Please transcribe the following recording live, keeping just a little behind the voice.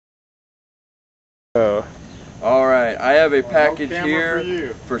Oh. All right, I have a package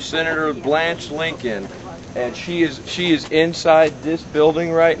here for Senator Blanche Lincoln, and she is inside this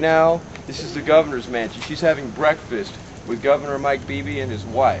building right now. This is the governor's mansion. She's having breakfast with Governor Mike Beebe and his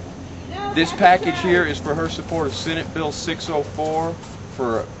wife. This package here is for her support of Senate Bill 604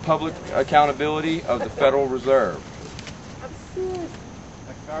 for public accountability of the Federal Reserve.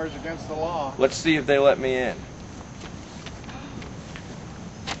 That car's against the law. Let's see if they let me in.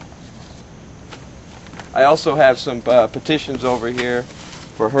 I also have some petitions over here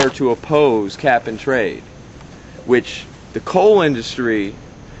for her to oppose cap and trade, which the coal industry,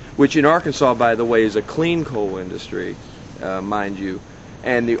 which in Arkansas, by the way, is a clean coal industry, mind you,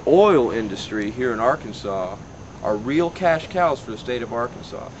 and the oil industry here in Arkansas are real cash cows for the state of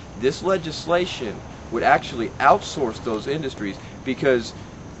Arkansas. This legislation would actually outsource those industries because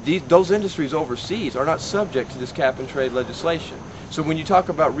those industries overseas are not subject to this cap and trade legislation. So when you talk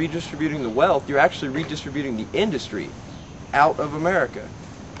about redistributing the wealth, you're actually redistributing the industry out of America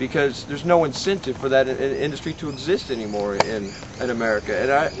because there's no incentive for that industry to exist anymore in America. And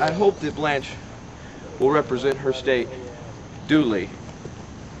I hope that Blanche will represent her state duly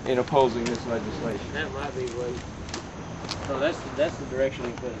in opposing this legislation. That might be one. Oh, that's the direction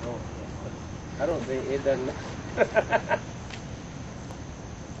he put it on. I don't think it doesn't.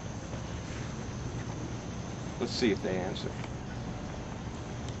 Let's see if they answer.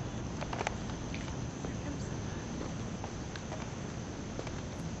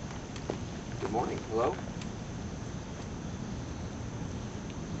 Good morning. Hello?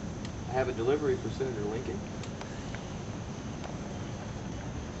 I have a delivery for Senator Lincoln.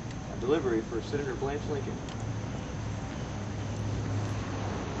 A delivery for Senator Blanche Lincoln.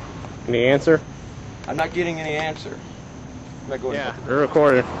 Any answer? I'm not getting any answer. I'm not going to We're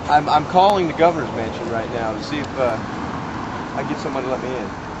recording. I'm calling the governor's mansion right now to see if I get somebody to let me in.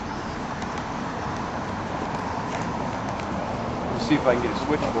 To see if I can get a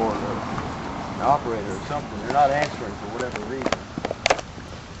switchboard or an operator or something. They're not answering for whatever reason.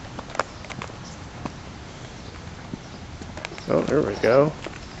 Oh, there we go.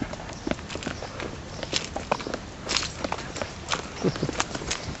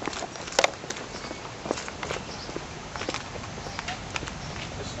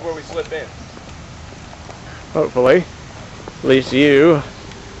 This is where we slip in. Hopefully. At least you.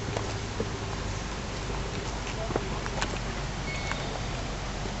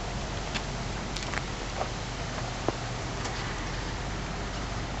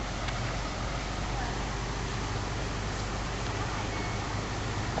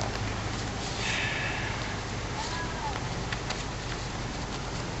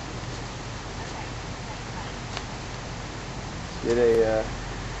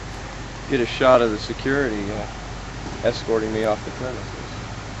 Get a shot of the security escorting me off the premises.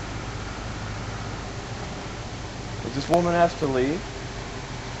 Is this woman asked to leave?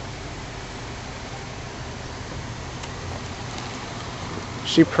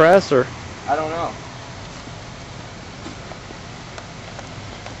 She press or? I don't know.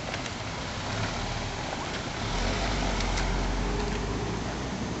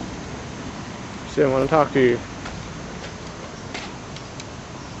 She didn't want to talk to you.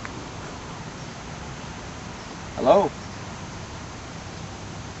 Hello?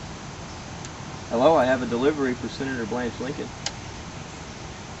 Hello, I have a delivery for Senator Blanche Lincoln.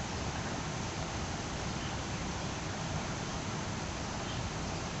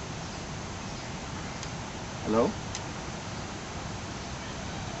 Hello?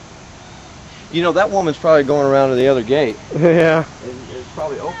 You know, that woman's probably going around to the other gate. Yeah. It's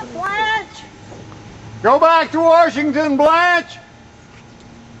probably open. Blanche! Go back to Washington, Blanche!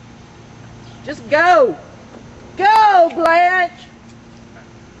 Just go! Go, Blanche!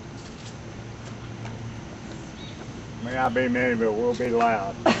 May not be many, but we'll be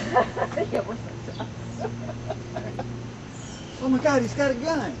loud. Oh my God, he's got a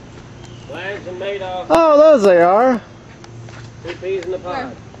gun. Blanche and Madoff. Oh, those they are. 2 peas in the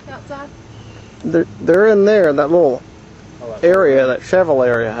pod. Outside? They're in there, that little area, that shovel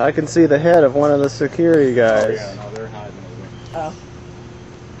area. I can see the head of one of the security guys. Oh yeah, no, they're hiding over there. Oh.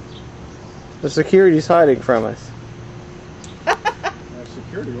 The security's hiding from us.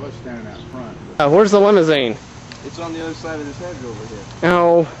 Security was standing out front. Where's the limousine? It's on the other side of this hedge over here.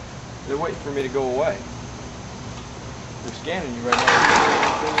 Oh. They're waiting for me to go away. They're scanning you right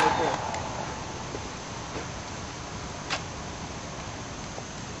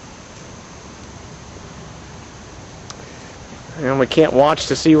now. And we can't watch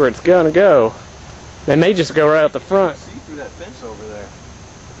to see where it's gonna go. They may just go right out the front. See through that fence over there.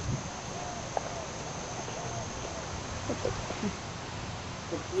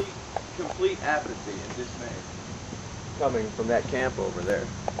 complete apathy and dismay coming from that camp over there.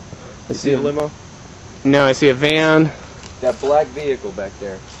 I You see a limo? No, I see a van. That black vehicle back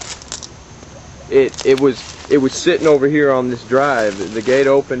there. It was sitting over here on this drive. The gate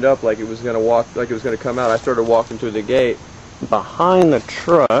opened up like it was gonna come out. I started walking through the gate. Behind the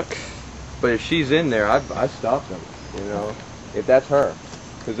truck. But if she's in there, I stopped them. You know, if that's her,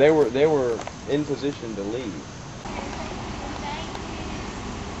 because they were in position to leave.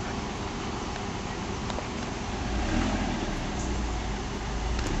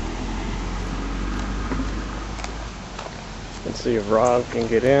 Let's see if Rob can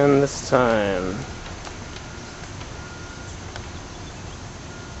get in this time.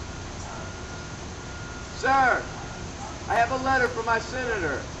 Sir, I have a letter from my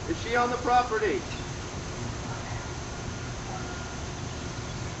senator. Is she on the property?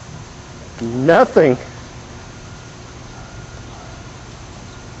 Nothing.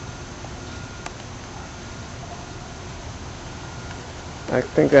 I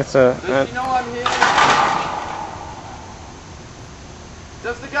think that's a... Does she know I'm here?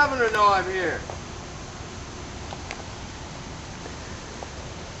 Does the governor know I'm here?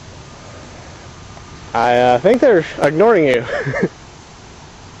 I think they're ignoring you.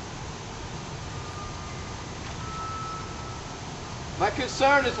 My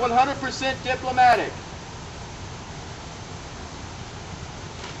concern is 100% diplomatic.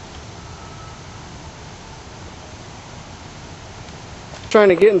 Trying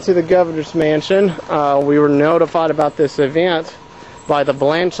to get into the governor's mansion. We were notified about this event by the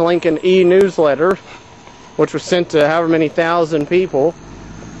Blanche Lincoln e-newsletter, which was sent to however many thousand people.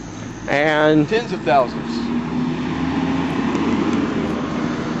 And Tens of thousands.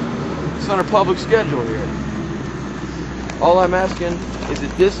 It's on a public schedule here. All I'm asking is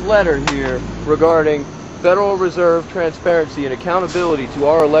that this letter here regarding Federal Reserve transparency and accountability to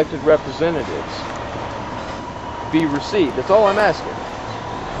our elected representatives be received. That's all I'm asking.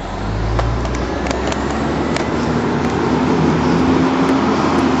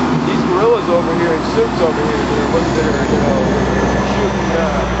 These gorillas over here in suits over here that are you know, shooting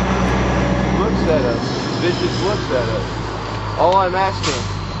looks at us, vicious looks at us. All I'm asking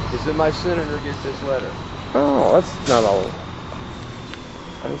is that my senator gets this letter. oh, that's not a...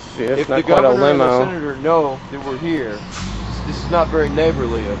 Let's see, it's If not the quite a governor and the limo. senator know that we're here, this is not very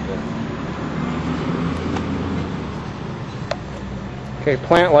neighborly of them. Okay,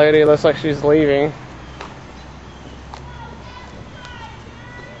 plant lady, looks like she's leaving.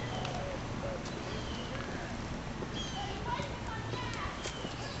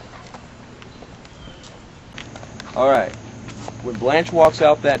 All right. When Blanche walks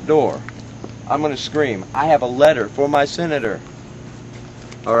out that door, I'm going to scream, I have a letter for my senator.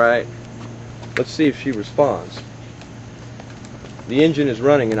 All right. Let's see if she responds. The engine is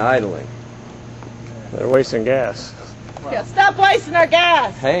running and idling. They're wasting gas. Yeah, stop wasting our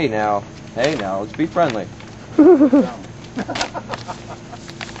gas. Hey now, let's be friendly.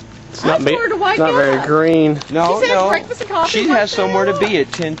 It's not, I told her to wake it's not very up. green. No, She said no. breakfast and coffee She right has somewhere to there. be at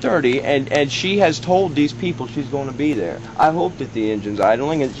 10:30, and she has told these people she's going to be there. I hope that the engine's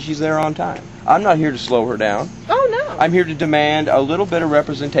idling and she's there on time. I'm not here to slow her down. Oh, no. I'm here to demand a little bit of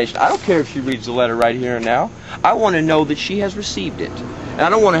representation. I don't care if she reads the letter right here and now. I want to know that she has received it. And I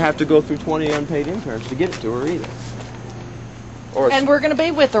don't want to have to go through 20 unpaid interns to get it to her either. Or And we're going to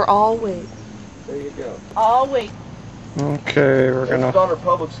be with her all week. there you go. All week. Okay, we're It's gonna... on her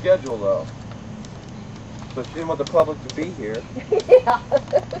public schedule, though. So she didn't want the public to be here. Yeah.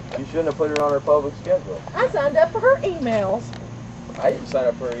 You shouldn't have put her on her public schedule. I signed up for her emails. I didn't sign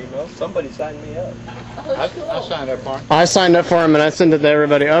up for her email. Somebody signed me up. I signed up for it. I signed up for him and I sent it to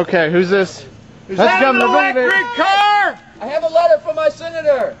everybody. Okay, who's this? That's Governor Beebe. car! I have a letter from my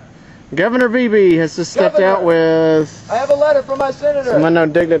senator. Governor Beebe has just stepped Governor. out with I have a letter from my senator. some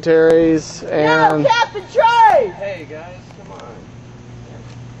unknown dignitaries No, and... Captain Trey! Hey guys, come on.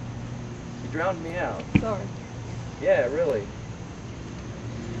 You drowned me out. Sorry. Yeah, really.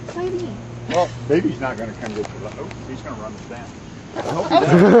 Lady. Well, baby's not going to come get you. Oh, he's going to run us down. I hope he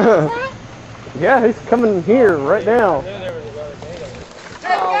does. Yeah, he's coming here right now.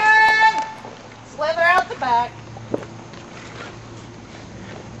 Slither out the back.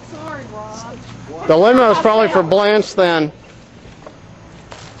 Sorry, Rob. The limo is probably for Blanche then.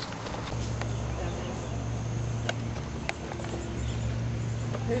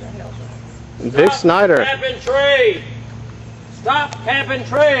 Vic Snyder. Cap and trade! Stop cap and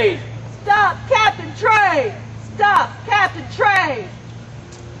trade! Stop, Captain Trey! Stop, Captain Trey!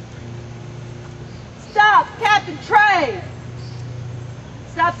 Stop, Captain Trey!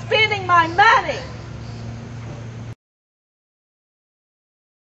 Stop spending my money!